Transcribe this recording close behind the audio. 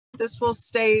this will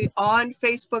stay on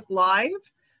Facebook Live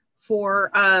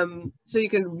for so you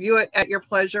can view it at your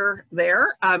pleasure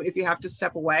there if you have to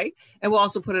step away. And we'll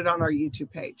also put it on our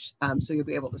YouTube page, so you'll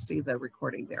be able to see the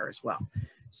recording there as well.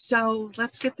 So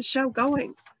let's get the show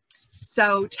going.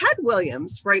 So Ted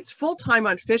Williams writes full-time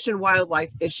on fish and wildlife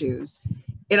issues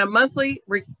in a monthly,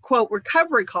 quote,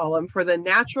 recovery column for the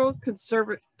Natural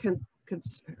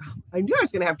I knew I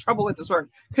was going to have trouble with this word,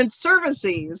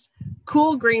 Conservancy's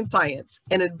Cool Green Science,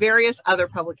 and in various other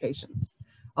publications.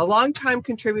 A longtime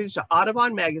contributor to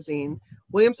Audubon magazine,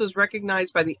 Williams was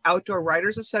recognized by the Outdoor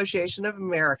Writers Association of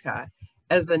America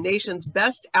as the nation's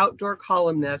best outdoor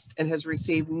columnist and has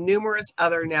received numerous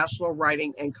other national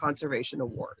writing and conservation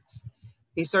awards.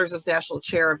 He serves as national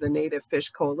chair of the Native Fish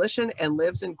Coalition and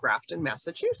lives in Grafton,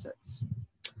 Massachusetts.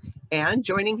 And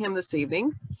joining him this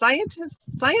evening, science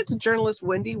journalist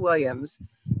Wendy Williams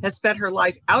has spent her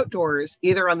life outdoors,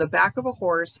 either on the back of a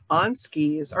horse, on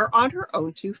skis, or on her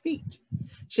own 2 feet.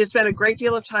 She has spent a great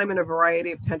deal of time in a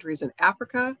variety of countries in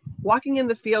Africa, walking in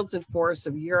the fields and forests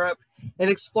of Europe, and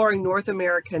exploring North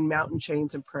American mountain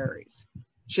chains and prairies.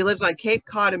 She lives on Cape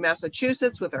Cod in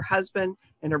Massachusetts with her husband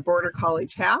and her border collie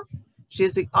Taff. She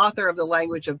is the author of The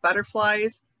Language of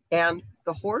Butterflies and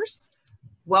The Horse.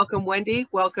 Welcome, Wendy.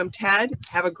 Welcome, Ted.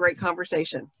 Have a great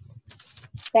conversation.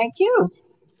 Thank you.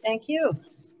 Thank you.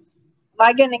 Am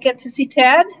I going to get to see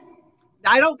Ted?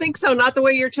 I don't think so. Not the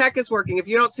way your tech is working. If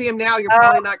you don't see him now, you're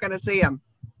probably not going to see him.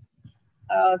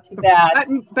 Oh, too bad.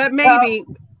 But maybe.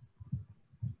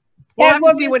 We'll have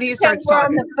to see when he starts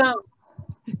talking. On the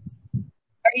phone.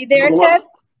 Are you there, Ted?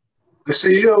 I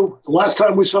see you. The last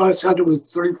time we saw it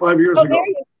was 35 years ago.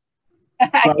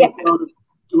 There you are.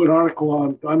 Do an article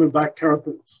on diamondback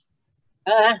terrapins.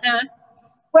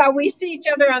 Well, we see each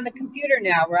other on the computer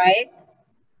now, right?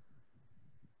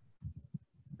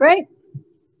 Great.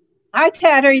 Hi,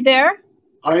 Ted. Are you there?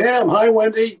 I am. Hi,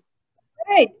 Wendy.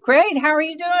 Great. Great. How are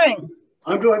you doing?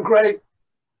 I'm doing great.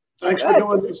 Thanks for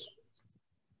doing this.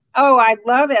 Oh, I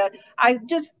love it.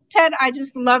 Ted, I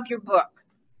just love your book.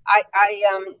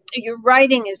 Your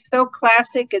writing is so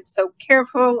classic. It's so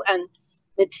careful and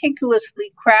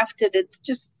meticulously crafted. It's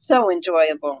just so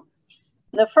enjoyable.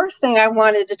 The first thing I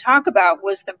wanted to talk about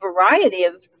was the variety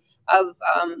of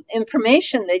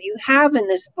information that you have in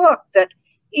this book, that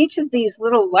each of these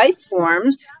little life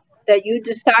forms that you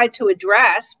decide to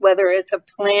address, whether it's a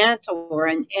plant or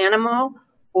an animal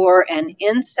or an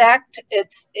insect,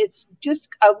 it's just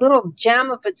a little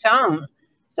gem of its own.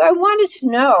 So I wanted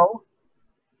to know,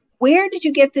 where did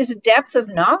you get this depth of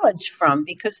knowledge from?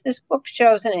 Because this book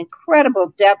shows an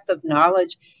incredible depth of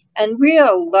knowledge and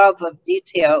real love of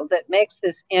detail that makes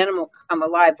this animal come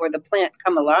alive, or the plant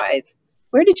come alive.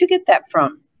 Where did you get that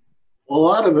from? A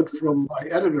lot of it from my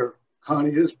editor,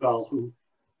 Connie Isbell, who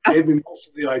gave me most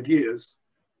of the ideas.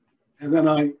 And then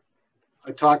I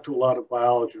talked to a lot of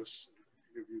biologists,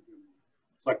 interviewed them,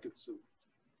 collected some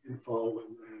info,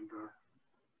 and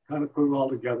kind of put it all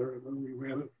together. And then we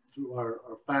ran it through our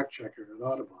fact checker at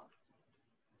Audubon.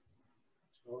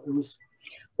 So it was.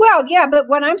 Well, yeah, but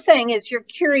what I'm saying is your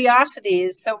curiosity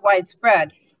is so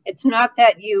widespread. It's not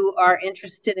that you are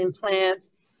interested in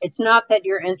plants. It's not that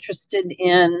you're interested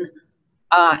in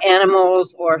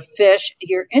animals or fish.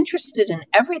 You're interested in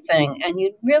everything, and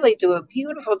you really do a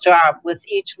beautiful job with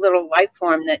each little life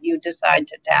form that you decide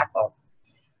to tackle.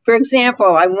 For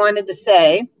example, I wanted to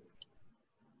say,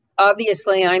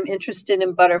 obviously, I'm interested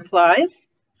in butterflies,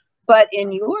 but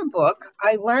in your book,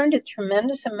 I learned a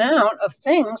tremendous amount of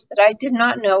things that I did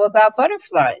not know about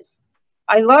butterflies.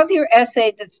 I love your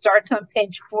essay that starts on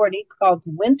page 40 called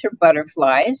Winter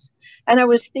Butterflies. And I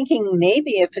was thinking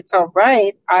maybe if it's all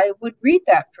right, I would read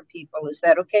that for people. Is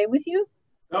that okay with you?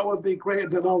 That would be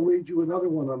great. Then I'll read you another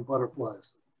one on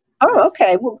butterflies. Oh,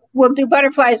 okay. We'll do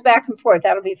butterflies back and forth.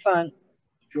 That'll be fun.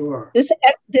 Sure.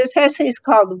 This essay is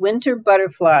called Winter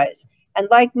Butterflies. And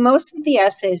like most of the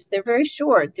essays, they're very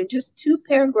short. They're just 2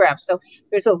 paragraphs. So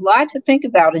there's a lot to think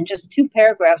about in just 2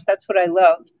 paragraphs. That's what I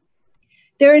love.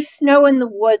 There is snow in the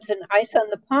woods and ice on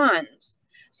the ponds.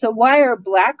 So why are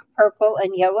black, purple,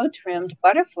 and yellow trimmed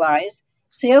butterflies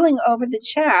sailing over the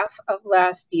chaff of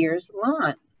last year's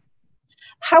lawn?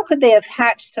 How could they have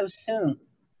hatched so soon?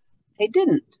 They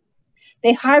didn't.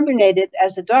 They hibernated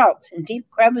as adults in deep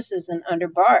crevices and under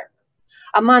bark.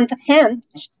 A month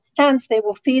hence they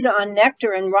will feed on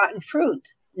nectar and rotten fruit.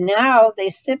 Now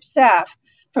they sip sap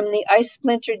from the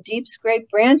ice-splintered deep scraped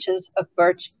branches of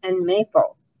birch and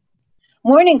maple.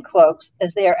 Mourning cloaks,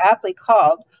 as they are aptly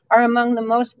called, are among the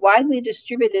most widely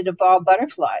distributed of all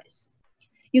butterflies.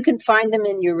 You can find them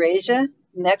in Eurasia,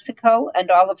 Mexico,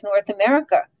 and all of North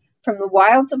America, from the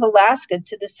wilds of Alaska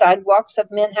to the sidewalks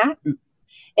of Manhattan.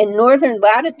 In northern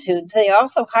latitudes, they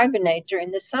also hibernate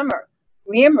during the summer,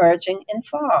 re-emerging in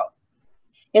fall.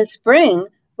 In spring,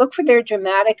 look for their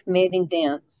dramatic mating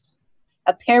dance.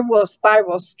 A pair will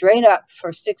spiral straight up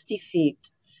for 60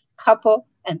 feet, couple,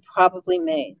 and probably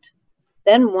mate.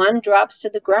 Then one drops to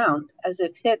the ground as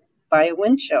if hit by a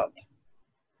windshield.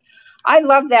 I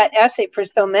love that essay for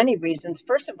so many reasons.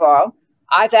 First of all,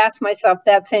 I've asked myself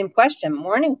that same question.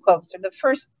 Mourning cloaks are the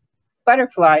first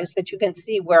butterflies that you can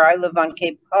see where I live on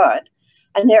Cape Cod.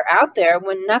 And they're out there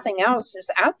when nothing else is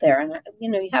out there. And,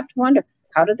 you have to wonder,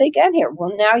 how did they get here?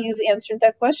 Well, now you've answered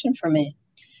that question for me.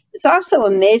 It's also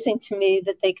amazing to me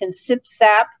that they can sip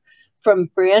sap from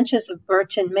branches of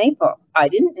birch and maple. I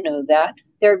didn't know that.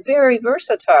 They're very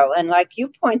versatile. And like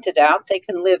you pointed out, they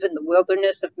can live in the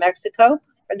wilderness of Mexico,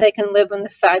 or they can live on the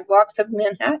sidewalks of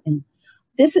Manhattan.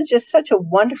 This is just such a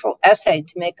wonderful essay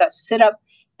to make us sit up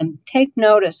and take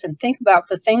notice and think about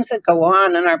the things that go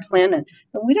on our planet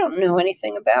that we don't know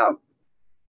anything about.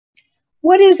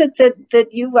 What is it that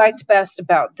you liked best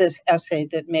about this essay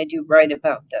that made you write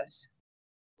about this?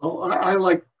 Well, I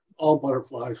like all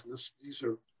butterflies. These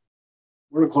are,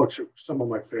 mourning cloaks are some of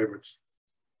my favorites.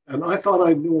 And I thought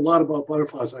I knew a lot about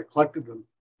butterflies. I collected them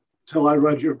until I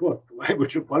read your book, The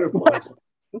Language of Butterflies,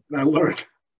 and I learned.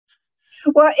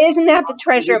 Well, isn't that the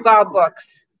treasure of all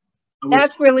books?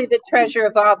 That's really the treasure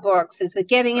of all books, is that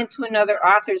getting into another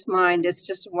author's mind is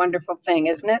just a wonderful thing,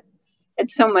 isn't it?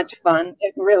 It's so much fun.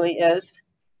 It really is.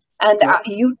 And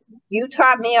you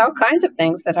taught me all kinds of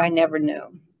things that I never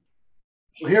knew.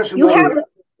 Well, here's another,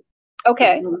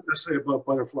 okay. Here's another essay about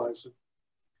butterflies that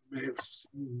you may have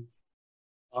seen.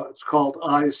 It's called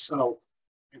Eyes South.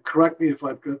 And correct me if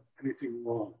I've got anything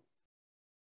wrong.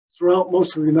 Throughout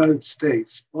most of the United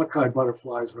States, buckeye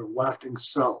butterflies are wafting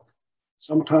south,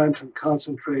 sometimes in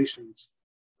concentrations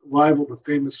that rival the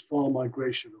famous fall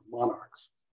migration of monarchs.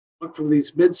 Look for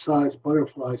these mid-sized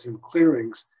butterflies in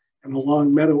clearings and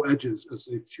along meadow edges as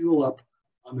they fuel up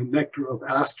on the nectar of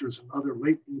asters and other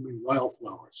late-blooming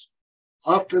wildflowers.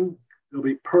 Often, they'll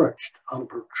be perched on a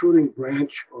protruding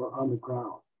branch or on the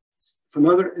ground. If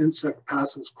another insect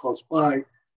passes close by,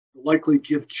 they'll likely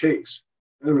give chase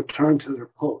and return to their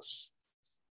posts.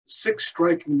 6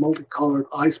 striking multicolored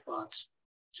eye spots,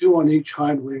 2 on each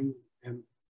hind wing and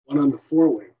 1 on the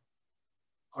forewing,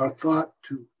 are thought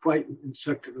to frighten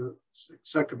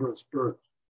insectivorous birds.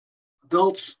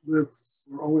 Adults live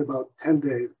for only about 10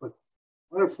 days, but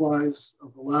butterflies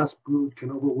of the last brood can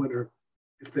overwinter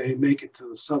if they make it to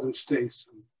the southern states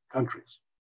and countries.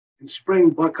 In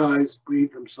spring, buckeyes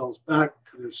breed themselves back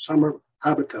to their summer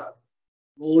habitat,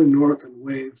 rolling north in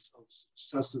waves of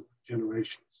successive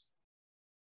generations.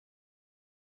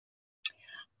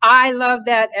 I love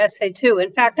that essay too.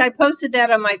 In fact, I posted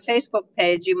that on my Facebook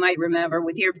page, you might remember,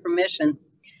 with your permission.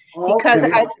 Because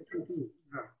okay.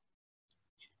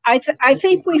 I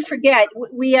think we forget,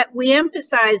 we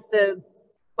emphasize the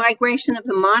migration of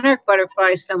the monarch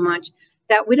butterflies so much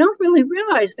that we don't really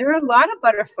realize there are a lot of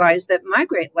butterflies that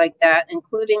migrate like that,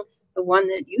 including the one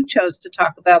that you chose to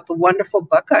talk about, the wonderful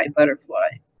buckeye butterfly.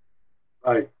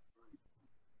 Right.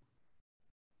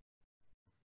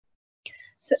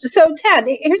 So Ted,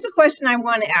 here's a question I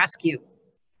want to ask you.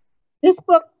 This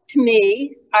book, to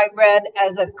me, I read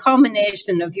as a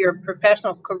culmination of your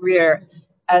professional career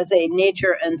as a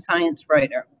nature and science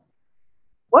writer.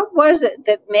 What was it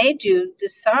that made you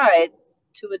decide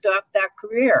to adopt that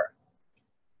career?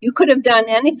 You could have done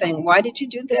anything. Why did you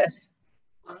do this?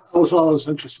 I was always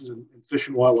interested in fish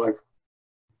and wildlife.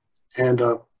 And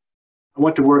I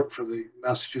went to work for the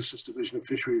Massachusetts Division of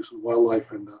Fisheries and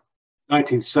Wildlife in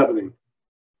 1970.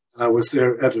 And I was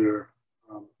their editor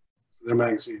for their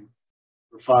magazine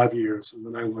for 5 years. And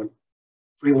then I went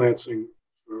freelancing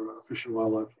for fish and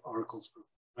wildlife articles for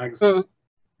magazines.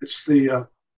 It's the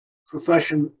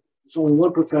profession, there's only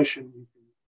one profession you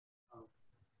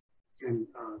can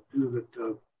do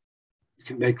that you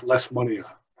can make less money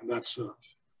on, and that's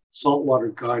saltwater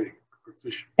guiding for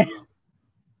fish.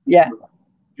 Yeah.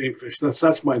 Game fish.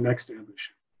 That's my next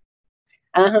ambition.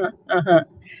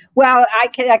 Well, I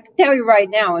can tell you right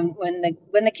now, and when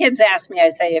the kids ask me, I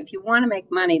say, if you want to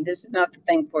make money, this is not the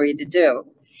thing for you to do.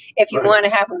 If you want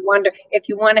to have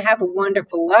a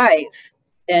wonderful life,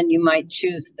 then you might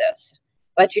choose this.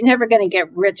 But you're never going to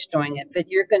get rich doing it. But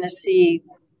you're going to see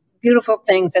beautiful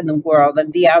things in the world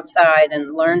and be outside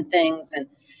and learn things. And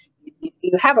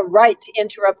you have a right to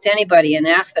interrupt anybody and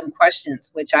ask them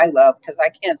questions, which I love because I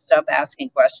can't stop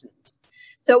asking questions.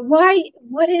 So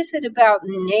what is it about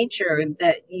nature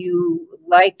that you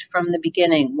liked from the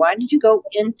beginning? Why did you go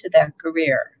into that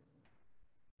career?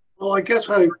 Well, I guess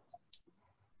I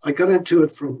got into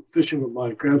it from fishing with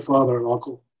my grandfather and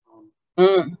uncle.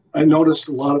 I noticed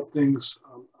a lot of things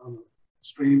on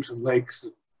streams and lakes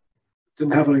that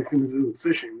didn't have anything to do with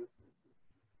fishing. It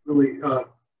really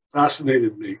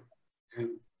fascinated me, and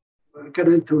I got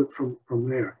into it from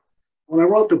there. When I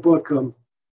wrote the book, or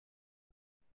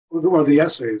the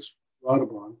essays,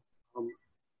 Audubon,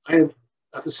 I had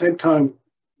at the same time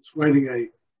was writing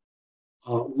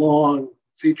a long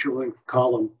feature-length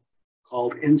column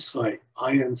called Insight,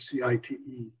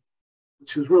 INCITE,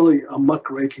 which was really a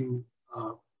muckraking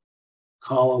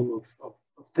column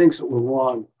of things that were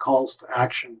wrong, calls to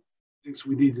action, things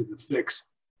we needed to fix.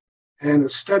 And a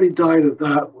steady diet of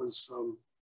that was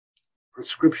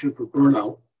prescription for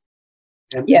burnout.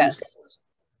 And yes.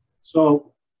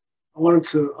 So I wanted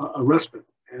to a respite,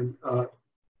 and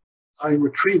I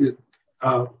retreated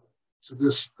to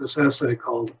this essay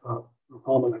called EARTH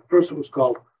ALMANAC. First it was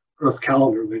called Earth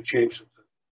Calendar. They changed it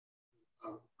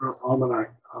to EARTH ALMANAC.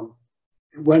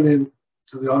 It went into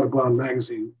the Audubon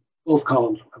magazine, both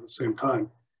columns at the same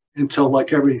time, until,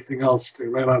 like everything else, they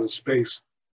ran out of space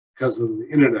because of the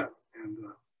internet, and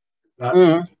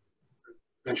that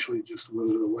eventually just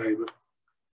withered away. But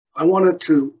I wanted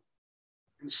to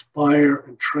inspire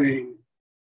and train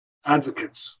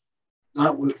advocates,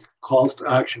 not with calls to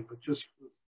action, but just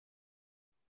with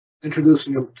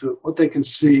introducing them to what they can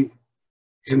see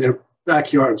in their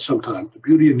backyard sometimes, the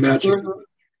beauty and magic of it.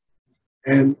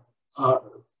 And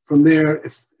from there,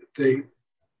 if they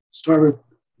started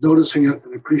noticing it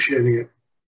and appreciating it,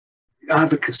 the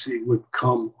advocacy would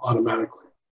come automatically.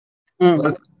 So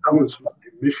that was my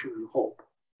mission and hope.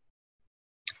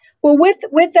 Well,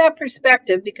 with that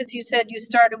perspective, because you said you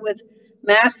started with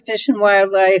Mass Fish and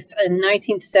Wildlife in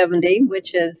 1970,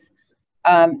 which is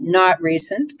not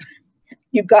recent.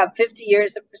 You've got 50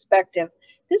 years of perspective.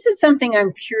 This is something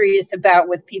I'm curious about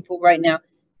with people right now.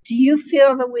 Do you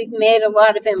feel that we've made a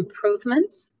lot of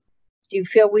improvements? Do you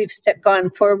feel we've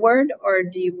gone forward, or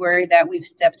do you worry that we've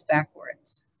stepped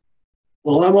backwards?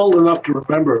 Well, I'm old enough to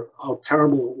remember how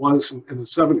terrible it was in the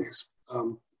 70s.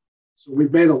 So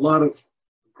we've made a lot of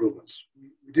improvements.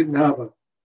 We didn't have a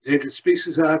Endangered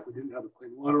Species Act. We didn't have a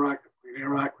Clean Water Act, a Clean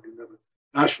Air Act. We didn't have a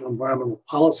National Environmental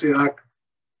Policy Act.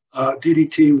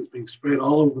 DDT was being sprayed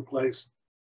all over the place.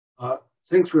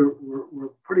 Things were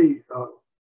pretty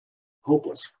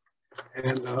hopeless.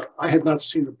 And I had not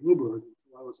seen a bluebird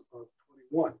until I was about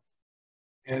 21.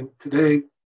 And today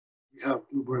we have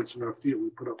bluebirds in our field.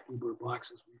 We put up bluebird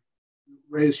boxes. We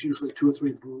raise usually 2 or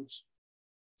 3 broods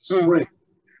a spring.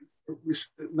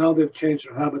 Now they've changed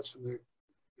their habits, and they're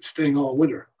staying all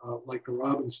winter, like the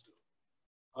robins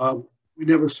do. We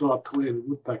never saw a Chilean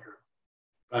woodpecker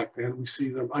back then. We see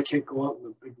them. I can't go out in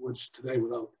the big woods today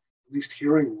without at least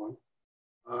hearing one.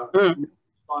 We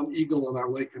saw an eagle in our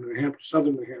lake in New Hampshire,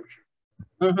 southern New Hampshire.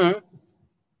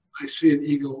 I see an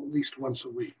eagle at least once a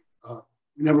week.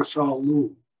 We never saw a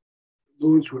loon.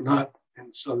 Loons were not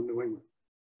in southern New England.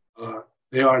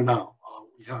 They are now.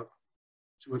 We have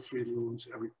 2 or 3 loons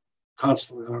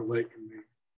constantly on our lake, and they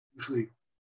usually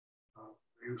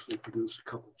produce a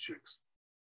couple of chicks.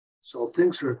 So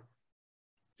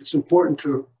it's important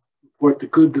to report the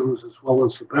good news as well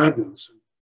as the bad news. And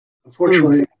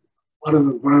unfortunately, a lot of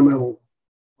environmental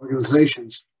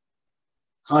organizations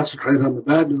concentrate on the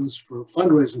bad news for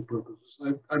fundraising purposes.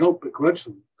 I don't begrudge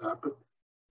them that, but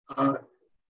the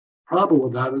problem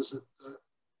with that is it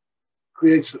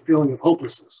creates a feeling of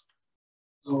hopelessness.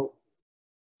 So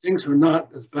things are not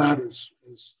as bad as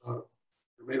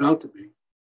they're made out to be.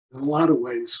 In a lot of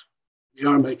ways, we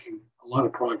are making a lot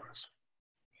of progress.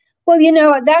 Well, you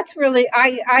know, that's really,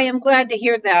 I am glad to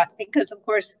hear that, because, of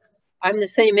course, I'm the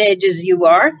same age as you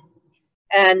are.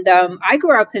 And I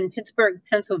grew up in Pittsburgh,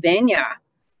 Pennsylvania,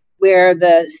 where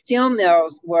the steel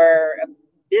mills were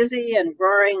busy and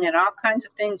roaring and all kinds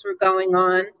of things were going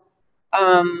on.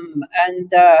 I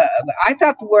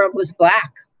thought the world was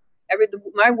black.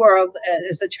 My world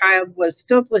as a child was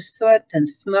filled with soot and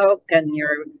smoke, and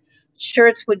your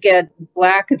shirts would get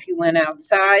black if you went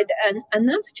outside. And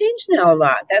that's changed now a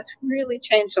lot. That's really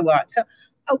changed a lot. So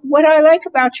what I like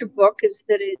about your book is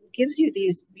that it gives you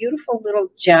these beautiful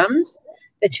little gems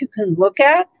that you can look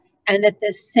at. And at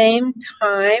the same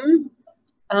time,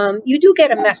 you do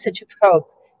get a message of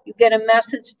hope. You get a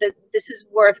message that this is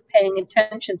worth paying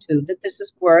attention to, that this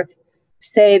is worth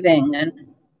saving. And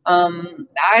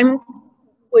I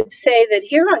would say that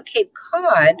here on Cape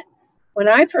Cod, when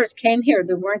I first came here,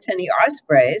 there weren't any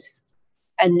ospreys.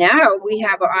 And now we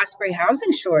have an osprey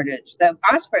housing shortage.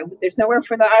 There's nowhere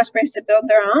for the ospreys to build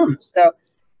their homes. So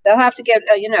they'll have to get,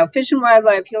 Fish and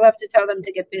Wildlife, you'll have to tell them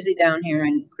to get busy down here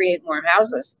and create more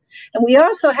houses. And we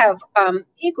also have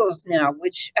eagles now,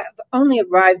 which have only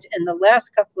arrived in the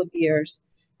last couple of years.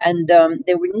 and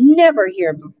they were never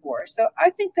here before. So I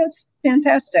think that's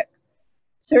fantastic.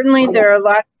 Certainly, there are a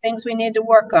lot of things we need to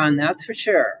work on, that's for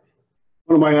sure.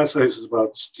 One of my essays is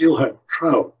about steelhead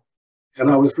trout, and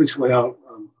I was recently out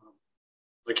on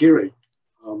Lake Erie.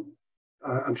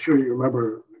 I'm sure you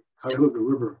remember Cuyahoga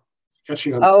River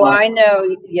catching on Oh, fire. I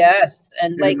know, yes,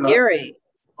 and Lake Erie.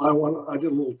 I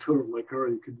did a little tour of Lake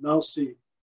Erie. You could now see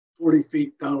 40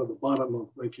 feet down at the bottom of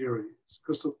Lake Erie. It's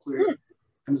crystal clear,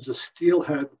 and there's a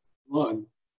steelhead run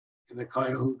in the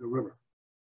Cuyahoga River.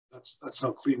 That's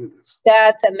how clean it is.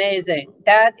 That's amazing.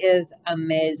 That is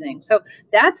amazing. So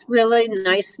that's really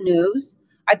nice news.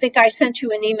 I think I sent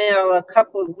you an email a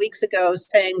couple of weeks ago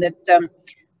saying that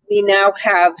we now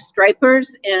have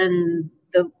stripers in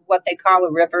what they call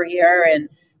a river here, and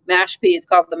Mashpee is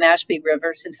called the Mashpee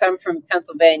River. Since I'm from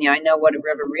Pennsylvania, I know what a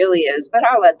river really is, but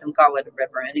I'll let them call it a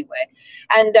river anyway.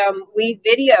 And we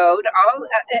videoed all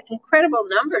incredible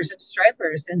numbers of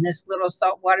stripers in this little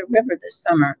saltwater river this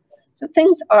summer. So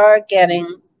things are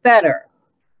getting better.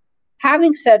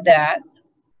 Having said that,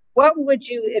 what would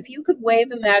you, if you could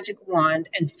wave a magic wand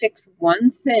and fix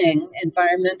one thing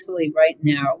environmentally right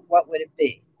now, what would it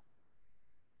be?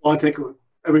 Well, I think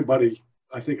everybody,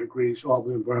 agrees, all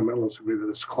the environmentalists agree that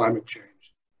it's climate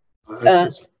change.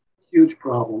 It's a huge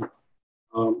problem.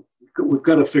 We've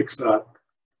got to fix that.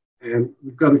 And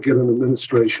we've got to get an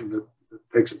administration that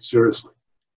takes it seriously.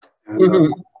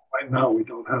 And right now, we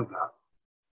don't have that.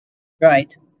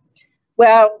 Right.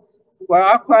 Well, we're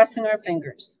all crossing our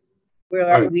fingers. We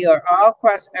are all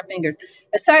crossing our fingers.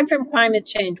 Aside from climate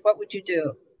change, what would you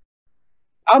do?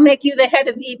 I'll make you the head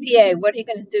of EPA. What are you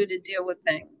going to do to deal with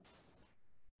things?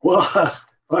 Well, if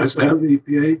I was the head of the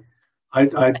EPA,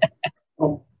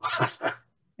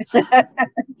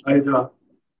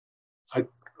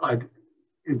 I'd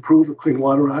improve the Clean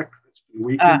Water Act. It's been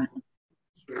weakened.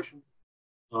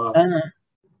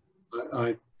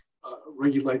 I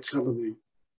regulate some of the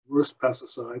worst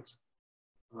pesticides,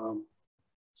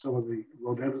 some of the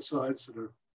rodenticides that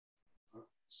are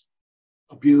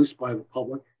abused by the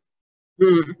public,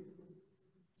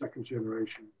 second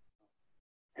generation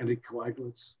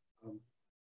anticoagulants.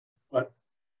 But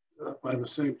by the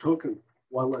same token,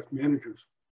 wildlife managers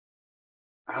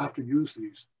have to use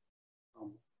these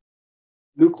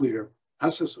nuclear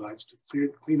pesticides to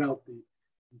clean out the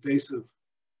invasive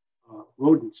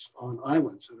rodents on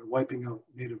islands that are wiping out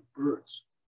native birds.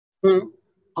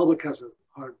 Public has a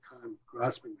hard time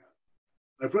grasping that.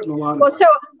 I've written a lot about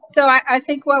so I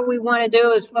think what we want to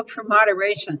do is look for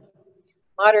moderation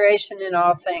in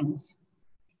all things.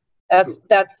 That's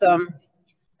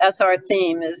our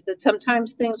theme, is that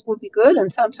sometimes things will be good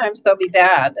and sometimes they'll be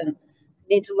bad, and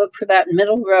we need to look for that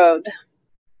middle road.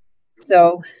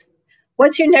 So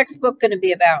what's your next book going to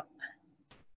be about?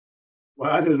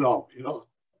 Well, I don't know.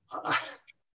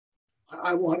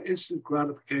 I want instant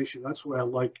gratification. That's why I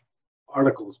like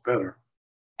articles better.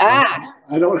 I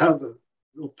don't have the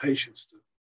real patience to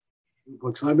do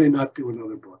books. I may not do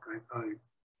another book.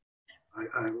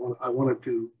 I want to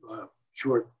do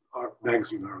short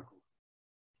magazine articles.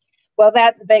 Well,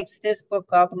 that makes this book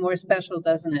all the more special,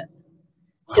 doesn't it?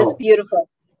 Just beautiful.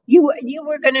 You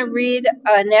were going to read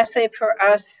an essay for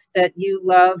us that you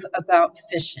love about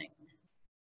fishing.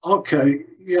 Okay,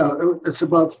 yeah, it's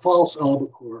about false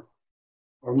albacore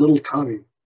or little tunny,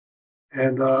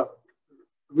 and the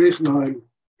reason I'm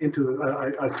into it,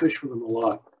 I fish for them a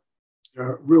lot.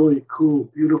 They're really cool,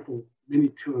 beautiful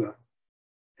mini tuna,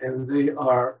 and they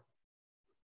are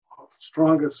the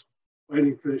strongest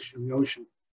fighting fish in the ocean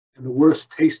and the worst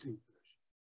tasting fish.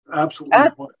 They're absolutely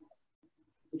abundant,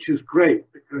 which is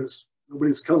great because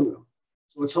nobody's killing them.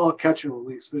 So it's all catch and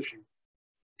release fishing,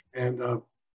 and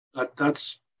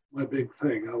that's my big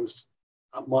thing. I was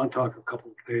at Montauk a couple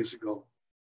of days ago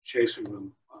chasing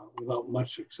them without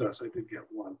much success. I did get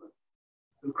one, but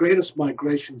the greatest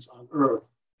migrations on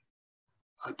Earth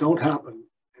don't happen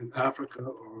in Africa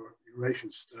or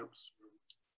Eurasian steppes or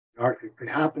the Arctic. They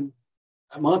happen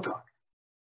at Montauk.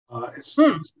 It's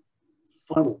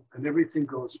funnel, and everything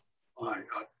goes by.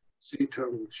 Sea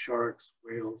turtles, sharks,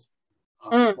 whales,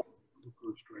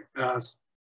 striped bass,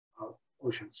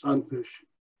 ocean sunfish,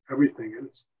 everything. And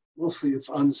it's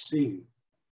unseen.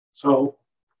 So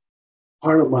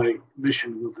part of my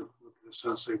mission with this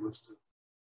essay was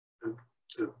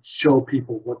to show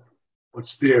people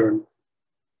what's there, and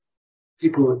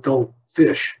people that don't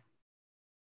fish.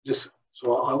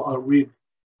 So I'll read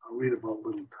about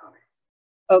little tunny.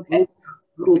 Okay.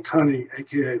 Little tunny,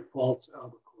 aka false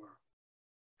albacore,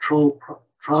 patrol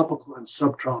tropical and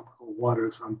subtropical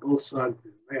waters on both sides of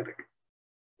the Atlantic.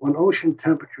 When ocean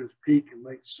temperatures peak in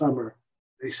late summer,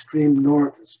 they stream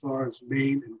north as far as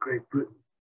Maine and Great Britain.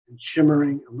 in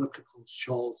shimmering elliptical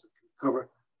shoals that can cover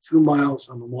 2 miles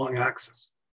on the long axis.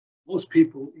 Most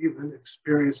people, even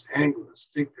experienced anglers,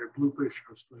 think they're bluefish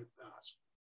or striped bass.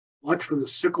 Watch for the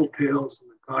sickle tails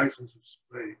and the geysers of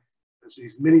spray as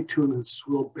these mini tunas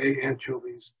swill bay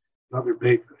anchovies and other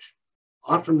baitfish.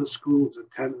 Often the school is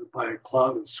attended by a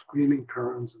cloud of screaming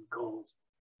terns and gulls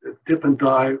that dip and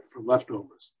dive for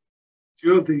leftovers.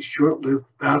 Few of these short-lived,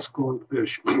 fast-growing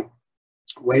fish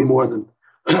weigh more than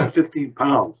 15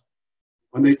 pounds.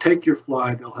 When they take your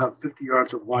fly, they'll have 50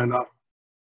 yards of line off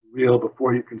the reel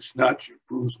before you can snatch your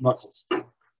bruised knuckles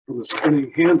from the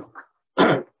spinning handle.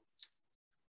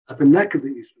 At the neck of the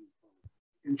eastern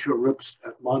inshore rips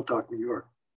at Montauk, New York,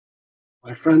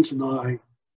 my friends and I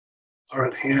are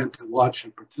at hand to watch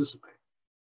and participate.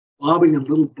 Bobbing in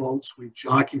little boats, we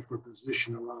jockey for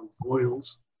position around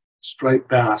boils, striped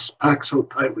bass, packed so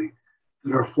tightly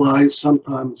that our flies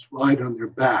sometimes ride on their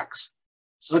backs.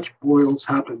 Such boils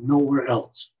happen nowhere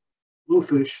else.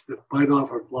 Bluefish that bite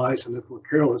off our flies, and if we're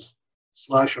careless,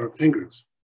 slash our fingers,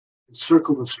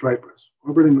 encircle the stripers.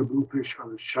 Orbiting the bluefish are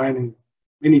the shining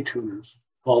mini tuners,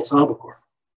 false albacore.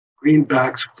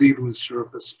 Greenbacks cleave to the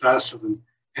surface faster than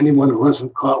anyone who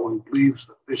hasn't caught one believes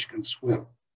the fish can swim.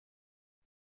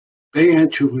 Bay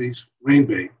anchovies,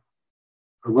 rainbait,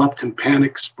 erupt in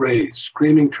panic sprays.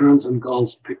 Screaming terns and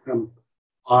gulls pick them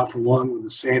off along with the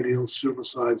sand eels,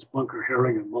 silversides, bunker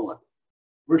herring, and mullet.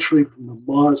 Virtually from the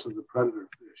maws of the predator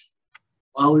fish,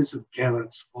 volleys of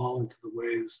gannets fall into the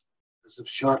waves as if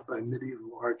shot by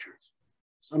medieval archers.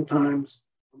 Sometimes,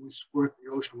 when we squirt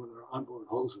the ocean with our onboard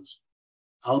hoses,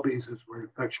 albies, as we're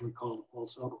affectionately called,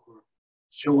 false albacore,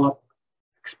 show up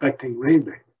expecting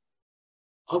rainbait.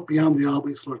 Out beyond the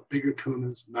albies lurk bigger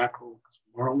tunas, mackerel,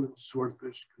 marlin,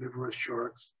 swordfish, carnivorous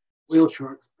sharks, whale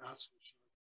sharks, bass fish,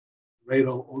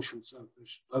 rado, ocean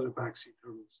sunfish, leatherback sea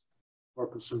turtles,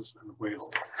 porpoises, and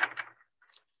whales.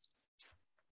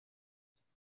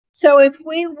 So if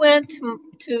we went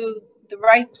to the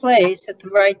right place at the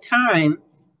right time,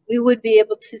 we would be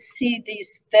able to see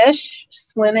these fish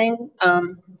swimming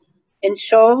in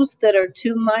shoals that are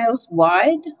 2 miles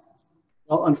wide?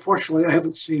 Well, unfortunately, I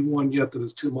haven't seen one yet that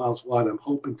is 2 miles wide. I'm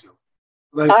hoping to.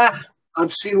 But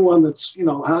I've seen one that's,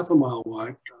 half a mile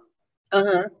wide.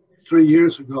 3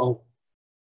 years ago,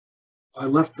 I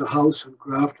left the house in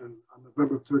Grafton on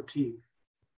November 13th,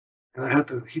 and I had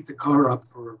to heat the car up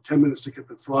for 10 minutes to get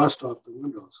the frost off the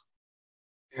windows.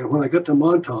 And when I got to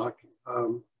Montauk,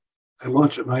 I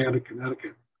launched at Niantic,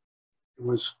 Connecticut. It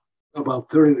was about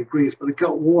 30 degrees, but it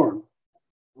got warm.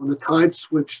 When the tide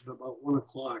switched at about 1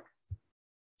 o'clock,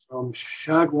 from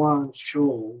Shagwan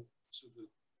Shoal to the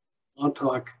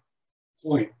Montauk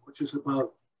Point, which is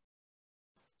about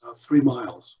 3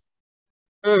 miles,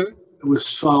 it was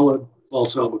solid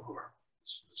false albacore.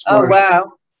 Oh,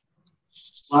 wow.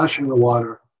 Splashing the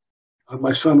water.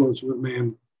 My son was with me,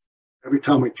 and every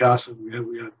time we casted, we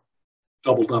had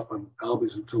doubled up on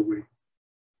albies until we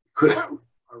could.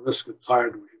 Our wrists got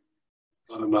tired. We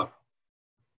got enough.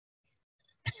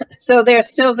 So they're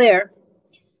still there,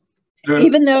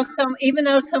 even though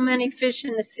so many fish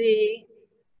in the sea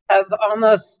have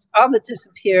almost all but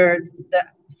disappeared. The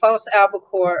false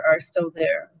albacore are still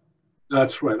there.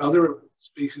 That's right. Other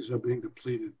species are being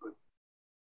depleted, but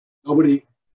nobody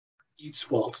eats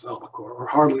false albacore, or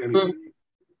hardly anybody.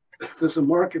 There's a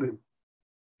market in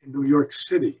New York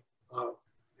City,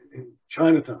 in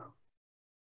Chinatown,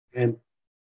 and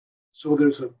so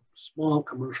there's a small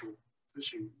commercial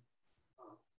fishing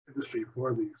industry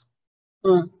for these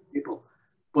people.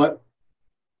 But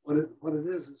what it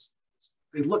is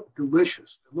they look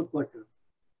delicious. They look like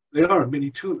they are a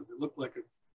mini tuna. They look like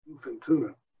a bluefin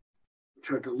tuna,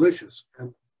 which are delicious.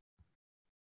 And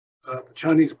the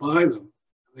Chinese buy them,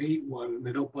 and they eat one, and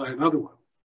they don't buy another one.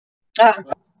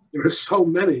 There are so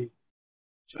many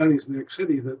Chinese in New York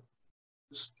City that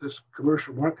this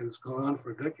commercial market has gone on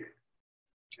for a decade.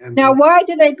 And now, why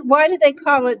do they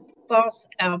call it false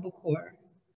albacore?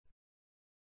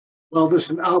 Well, there's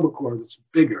an albacore that's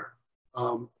bigger.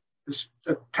 It's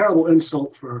a terrible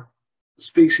insult for the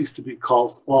species to be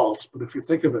called false, but if you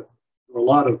think of it, there are a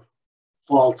lot of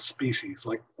false species,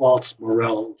 like false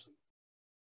morels.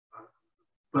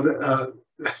 But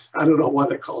I don't know why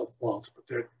they call it false, but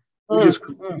they're just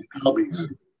albies.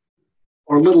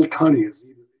 Or little tunny is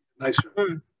even nicer.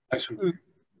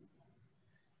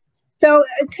 So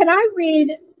can I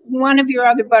read one of your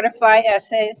other butterfly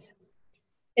essays?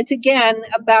 It's again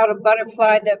about a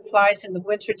butterfly that flies in the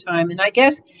wintertime. And I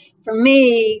guess for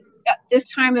me,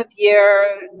 this time of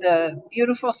year, the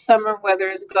beautiful summer weather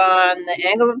is gone. The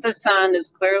angle of the sun is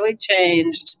clearly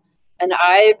changed. And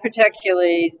I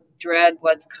particularly dread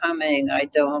what's coming. I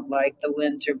don't like the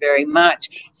winter very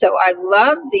much. So I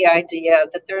love the idea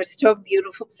that there are still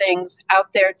beautiful things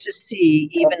out there to see,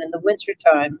 even in the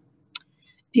wintertime.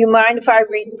 Do you mind if I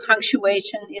read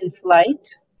punctuation in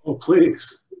flight? Oh,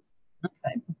 please.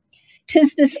 Okay.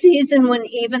 'Tis the season when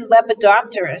even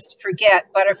lepidopterists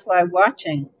forget butterfly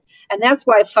watching, and that's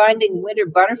why finding winter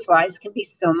butterflies can be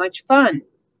so much fun.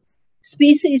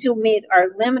 Species you'll meet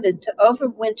are limited to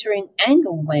overwintering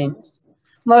anglewings,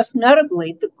 most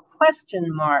notably the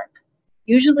question mark,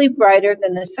 usually brighter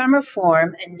than the summer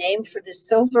form and named for the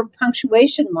silver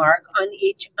punctuation mark on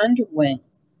each underwing.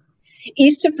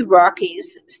 East of the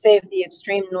Rockies, save the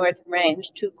extreme north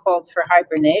range, too cold for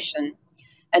hibernation,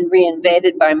 and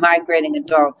reinvaded by migrating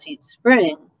adults each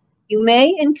spring, you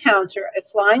may encounter a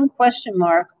flying question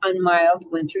mark on mild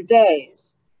winter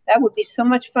days. That would be so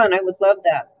much fun. I would love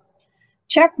that.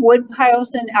 Check wood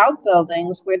piles and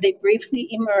outbuildings where they briefly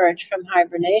emerge from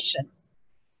hibernation.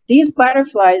 These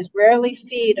butterflies rarely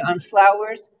feed on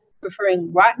flowers,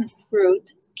 preferring rotten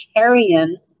fruit,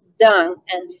 carrion, dung,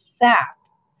 and sap.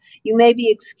 You may be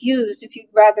excused if you'd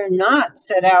rather not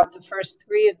set out the first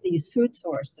three of these food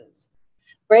sources.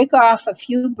 Break off a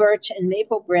few birch and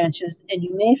maple branches, and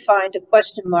you may find a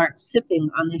question mark sipping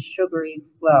on the sugary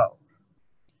flow.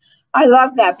 I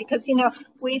love that because, you know,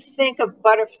 we think of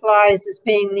butterflies as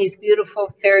being these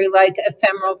beautiful fairy-like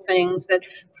ephemeral things that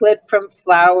flit from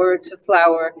flower to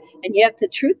flower. And yet the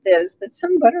truth is that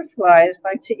some butterflies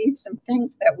like to eat some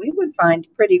things that we would find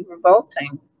pretty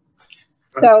revolting.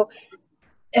 So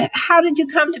how did you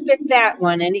come to pick that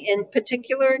one? And in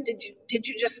particular, did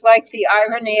you just like the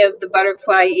irony of the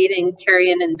butterfly eating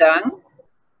carrion and dung?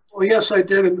 Well, yes, I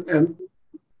did. And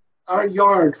our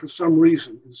yard, for some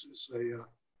reason, is a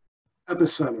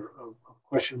epicenter of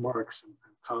question marks and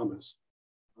commas.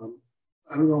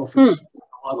 I don't know if it's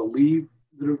a lot of leaf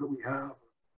litter that we have,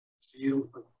 field,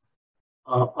 but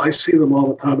I see them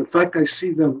all the time. In fact, I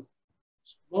see them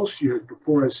most years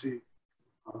before I see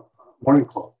morning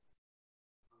cloud.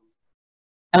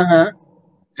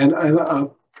 And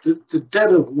the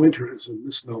dead of winter is a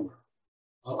misnomer.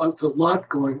 There's a lot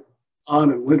going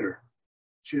on in winter.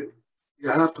 You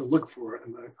have to look for it,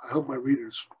 and I hope my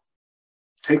readers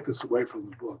take this away from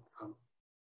the book.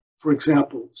 For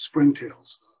example,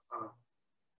 springtails.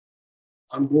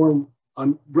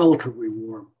 On relatively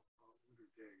warm winter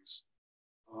days,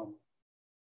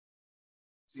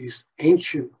 these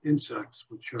ancient insects,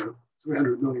 which are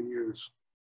 300 million years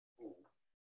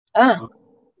old,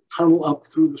 tunnel up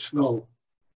through the snow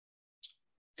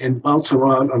and bounce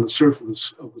around on the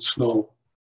surface of the snow,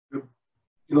 you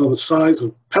know, the size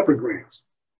of pepper grains.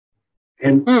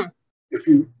 And if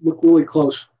you look really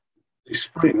close, they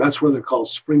spring. That's where they're called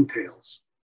springtails.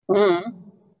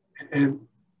 And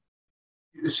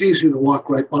it's easy to walk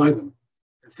right by them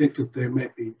and think that they may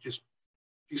be just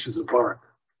pieces of bark.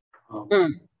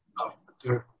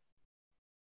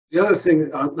 The other thing,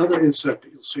 another insect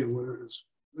that you'll see in winter is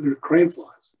winter crane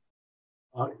flies.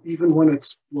 Even when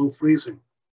it's below freezing,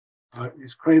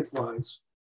 these crane flies,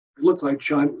 they look like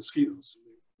giant mosquitoes.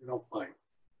 They don't bite.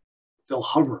 They'll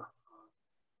hover,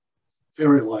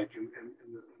 fairy-like in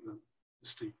the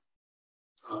misty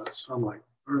sunlight.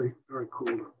 Very, very cool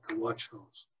to watch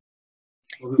those.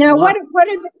 Well, now,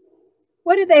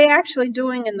 what are they actually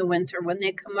doing in the winter when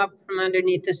they come up from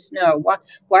underneath the snow?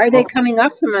 Why are they coming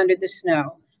up from under the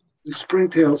snow? The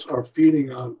springtails are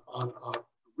feeding on a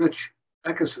rich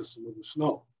ecosystem of the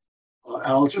snow,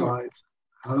 algae and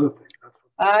other things.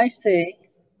 I see.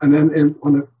 And then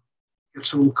when it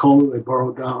gets a little colder, they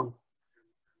burrow down and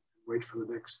wait for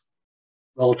the next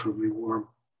relatively warm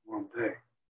day.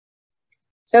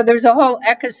 So there's a whole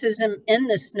ecosystem in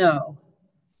the snow.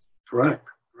 Correct.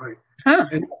 Right.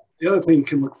 And the other thing you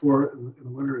can look for in the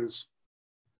winter is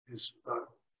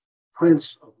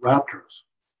prints of raptors.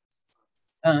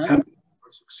 Are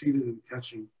succeeded in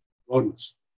catching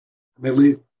rodents. And they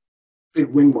leave big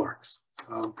wing marks.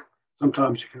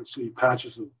 Sometimes you can see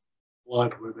patches of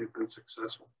blood where they've been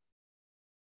successful.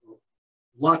 So,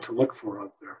 a lot to look for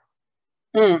out there.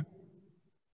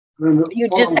 You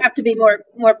just have to be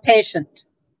more patient.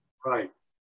 Right.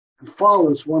 And fall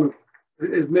is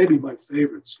it may be my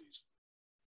favorite season.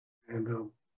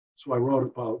 And so I wrote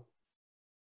about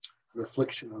an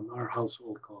affliction on our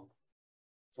household called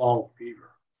fall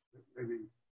fever. Maybe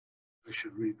I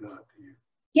should read that to you.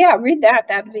 Yeah, read that.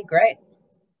 That would be great.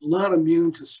 Not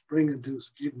immune to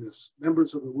spring-induced giddiness,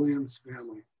 members of the Williams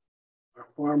family are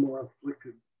far more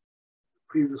afflicted with the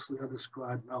previously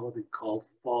undescribed malady called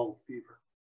fall fever.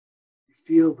 You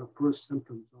feel the first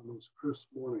symptoms on those crisp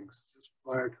mornings just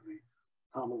prior to the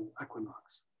autumnal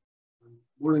equinox. When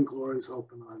morning glories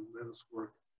open on meadows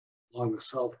work, along the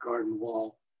south garden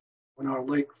wall, when our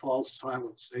lake falls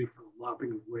silent save for the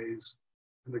lapping of waves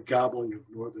and the gabbling of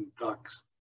northern ducks,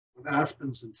 when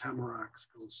aspens and tamaracks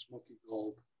go smoky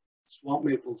gold, swamp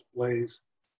maples blaze,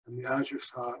 and the azure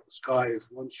sky is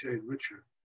one shade richer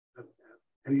than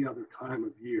at any other time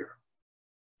of year.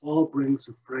 Fall brings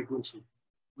the fragrance of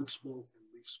wood smoke and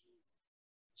leaf smoke,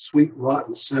 sweet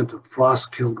rotten scent of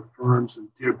frost-killed ferns and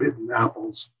deer-bitten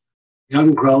apples,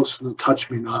 young grouse and the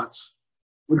touch-me-nots,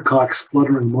 woodcocks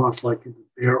fluttering moth-like into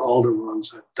bare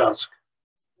alderons at dusk,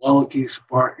 wild geese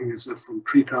barking as if from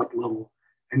treetop level,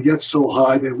 and yet so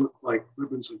high they look like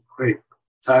ribbons of crepe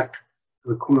tacked to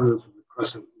the corners of the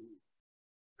crescent moon.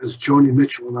 As Joni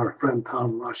Mitchell and our friend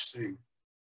Tom Rush sing,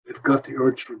 they've got the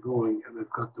urge for going and they've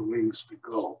got the wings to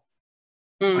go.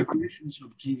 Migrations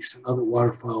of geese and other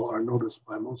waterfowl are noticed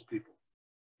by most people,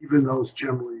 even those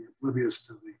generally oblivious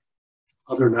to the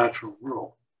other natural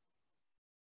world.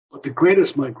 But the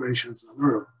greatest migrations on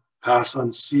Earth pass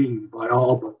unseen by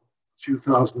all but a few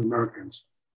thousand Americans.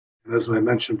 And as I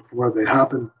mentioned before, they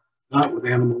happen not with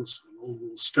animals and old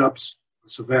little steppes,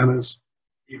 savannas,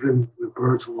 even with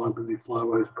birds along beneath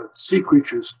flyways, but sea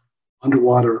creatures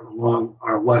underwater along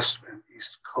our west and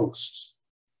east coasts.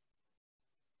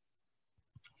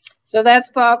 So that's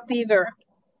fall fever.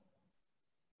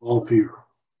 Fall fever.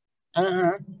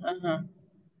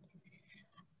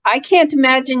 I can't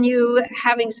imagine you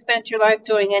having spent your life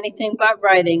doing anything but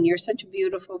writing. You're such a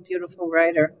beautiful, beautiful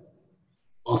writer.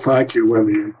 Well, thank you,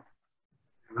 Wendy.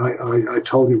 And I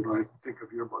told you what I think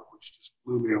of your book, which just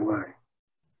blew me away.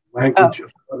 Language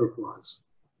of Butterflies.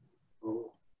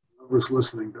 So whoever's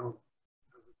listening, don't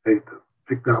hesitate to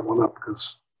pick that one up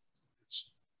because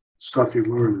it's stuff you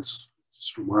learn is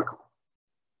just remarkable.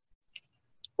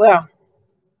 Well,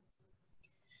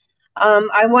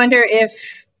 I wonder if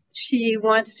she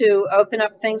wants to open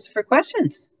up things for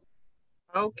questions.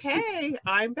 Okay,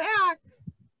 I'm back.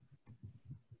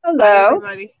 Hello. Hi,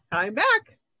 everybody. I'm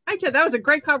back. Hi, Ted. That was a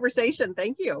great conversation.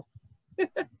 Thank you.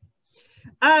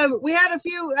 We had a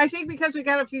few, I think because we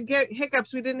got a few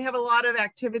hiccups, we didn't have a lot of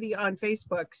activity on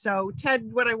Facebook. So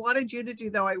Ted, what I wanted you to do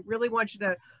though, I really want you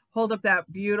to hold up that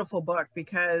beautiful book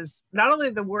because not only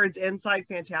the words inside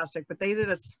fantastic, but they did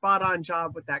a spot on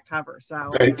job with that cover.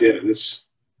 So I did.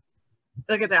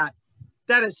 Look at that.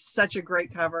 That is such a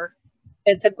great cover.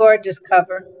 It's a gorgeous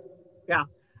cover. Yeah.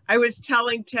 I was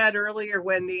telling Ted earlier,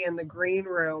 Wendy, in the green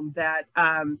room that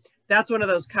that's one of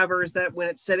those covers that when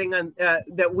it's sitting on,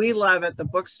 that we love at the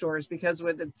bookstores because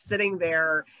when it's sitting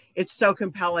there, it's so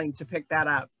compelling to pick that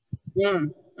up. Yeah,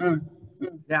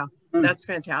 that's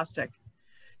fantastic.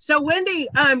 So Wendy,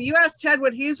 you asked Ted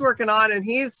what he's working on and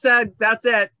he said, that's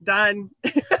it, done.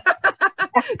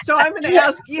 So I'm going to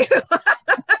ask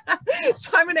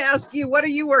you, what are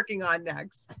you working on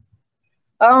next?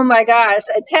 Oh my gosh,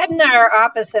 Ted and I are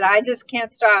opposite. I just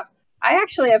can't stop. I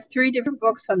actually have 3 different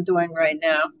books I'm doing right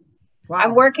now. Wow.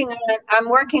 I'm working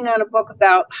on a book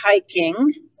about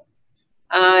hiking.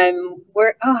 I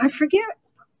forget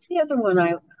what's the other one.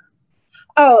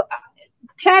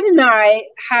 Ted and I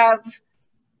have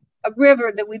a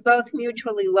river that we both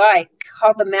mutually like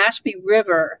called the Mashpee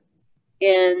River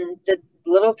in the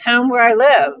little town where I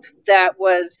live that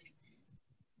was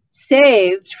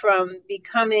saved from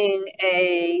becoming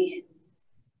a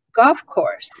golf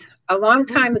course a long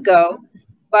time ago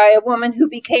by a woman who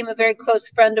became a very close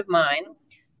friend of mine.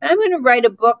 And I'm going to write a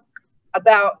book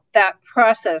about that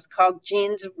process called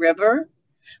Jean's River,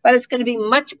 but it's going to be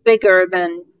much bigger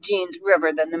than Jean's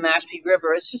River, than the Mashpee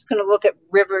River. It's just going to look at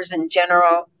rivers in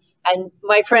general. And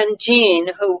my friend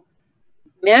Jean, who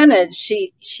managed,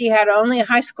 she had only a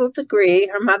high school degree.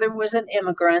 Her mother was an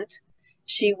immigrant.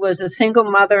 She was a single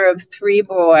mother of 3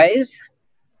 boys,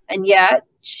 and yet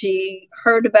she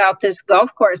heard about this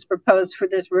golf course proposed for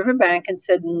this riverbank and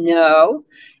said no.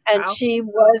 And wow.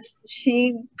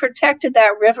 She protected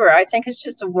that river. I think it's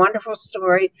just a wonderful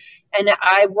story, and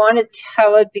I want to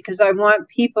tell it because I want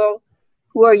people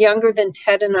who are younger than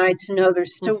Ted and I to know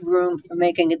there's still room for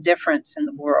making a difference in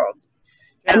the world.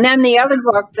 Yeah. And then the other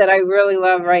book that I really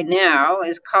love right now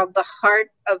is called The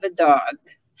Heart of a Dog,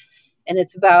 and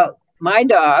it's about my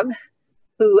dog,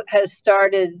 who has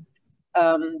started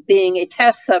being a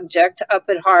test subject up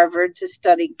at Harvard to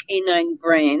study canine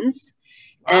brains.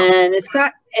 Wow. And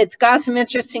it's got some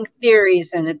interesting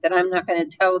theories in it that I'm not going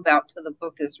to tell about till the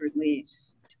book is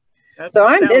released. So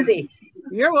I'm busy.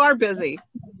 You are busy.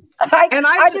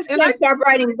 I just can't stop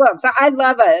writing books. I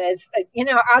love it. It's,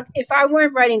 if I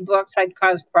weren't writing books, I'd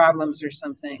cause problems or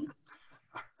something.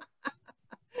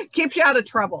 Keeps you out of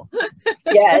trouble.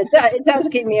 Yeah, it does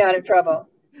keep me out of trouble.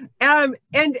 And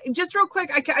just real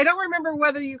quick, I don't remember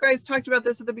whether you guys talked about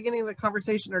this at the beginning of the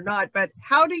conversation or not, but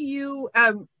how do you,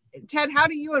 Ted, how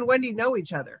do you and Wendy know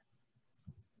each other?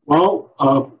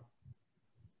 Well,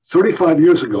 35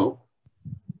 years ago,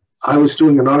 I was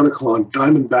doing an article on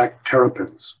diamondback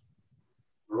terrapins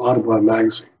for Audubon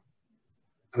magazine.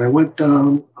 And I went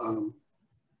down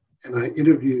and I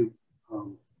interviewed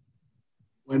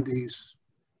Wendy's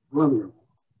brother-in-law,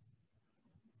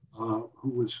 who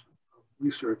was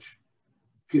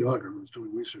Pete Hugger was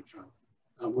doing research on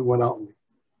it. We went out and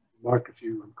marked a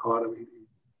few and caught them.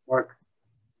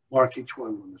 Mark each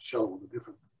one on the shell with a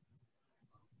different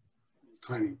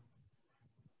tiny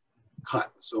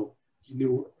cut. So he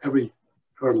knew every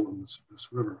turtle in this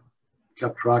river. He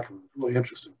kept track of it. It was really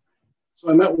interesting. So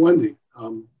I met Wendy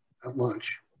at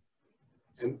lunch.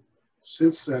 And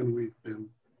since then, we've been,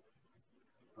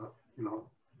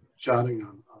 chatting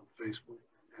on Facebook.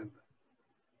 And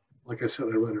like I said,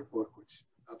 I read her book, which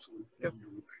absolutely. Yep.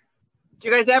 Do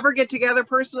you guys ever get together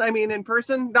personally? I mean, in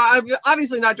person? No,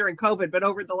 obviously not during COVID, but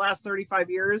over the last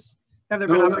 35 years, have there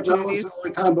been opportunities? That was the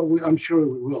only time, but I'm sure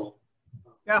we will.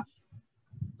 Yeah.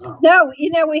 No,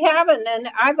 we haven't. And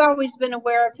I've always been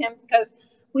aware of him because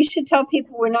we should tell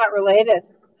people we're not related.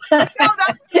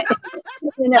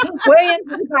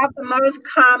 Williams is about the most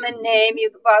common name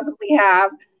you could possibly have.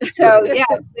 So,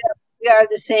 yes, we are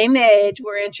the same age.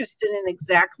 We're interested in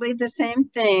exactly the same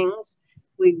things.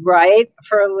 We write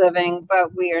for a living,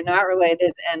 but we are not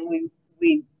related, and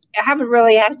we haven't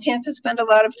really had a chance to spend a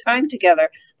lot of time together,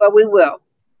 but we will.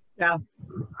 Yeah.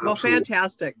 Well,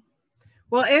 fantastic.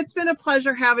 Well, it's been a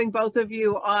pleasure having both of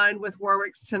you on with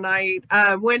Warwick's tonight.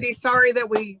 Wendy, sorry that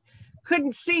we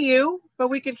couldn't see you, but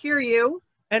we could hear you,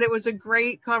 and it was a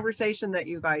great conversation that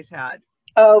you guys had.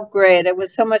 Oh, great. It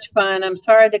was so much fun. I'm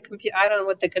sorry the computer, I don't know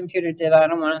what the computer did. I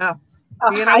don't want to.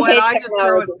 You know what? I just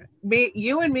throw it.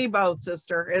 You and me both,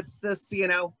 sister. It's this,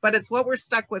 but it's what we're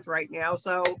stuck with right now.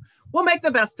 So we'll make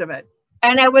the best of it.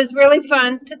 And it was really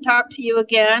fun to talk to you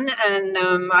again. And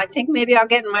I think maybe I'll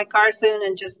get in my car soon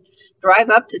and just drive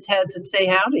up to Ted's and say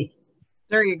howdy.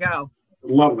 There you go.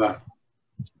 Love that.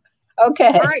 Okay.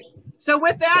 All right. So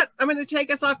with that, I'm going to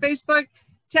take us off Facebook.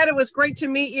 Ted, it was great to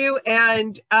meet you.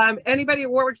 And anybody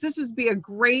at Warwick's, this would be a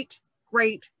great,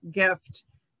 great gift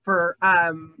for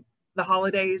the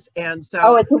holidays. And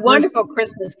so it's a wonderful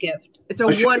Christmas gift. It's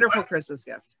a wonderful Christmas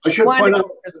gift. I should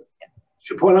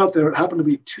point out there happened to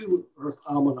be 2 Earth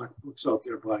Almanac books out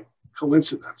there by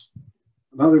coincidence.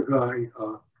 Another guy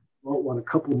wrote one a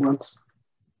couple of months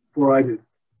before I did.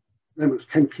 His name was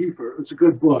Ken Kiefer. It's a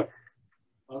good book,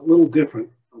 a little different,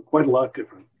 quite a lot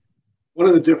different. One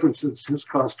of the differences, his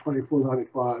cost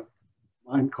 $24.95,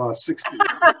 mine cost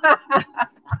 $60.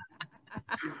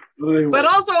 Anyway. But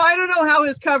also, I don't know how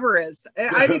his cover is.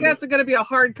 I think that's going to be a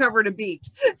hard cover to beat.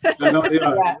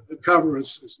 The cover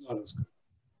is not as good.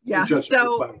 Yeah.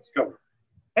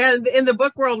 And in the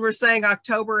book world, we're saying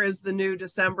October is the new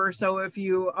December. So if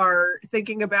you are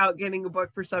thinking about getting a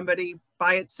book for somebody,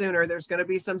 buy it sooner. There's going to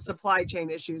be some supply chain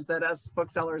issues that us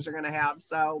booksellers are going to have.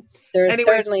 So there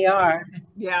certainly are.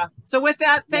 Yeah. So with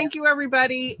that, thank you,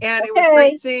 everybody. And it was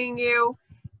great seeing you.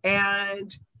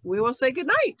 And we will say good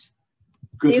night.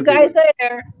 See you guys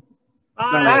there.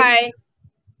 Bye. Bye.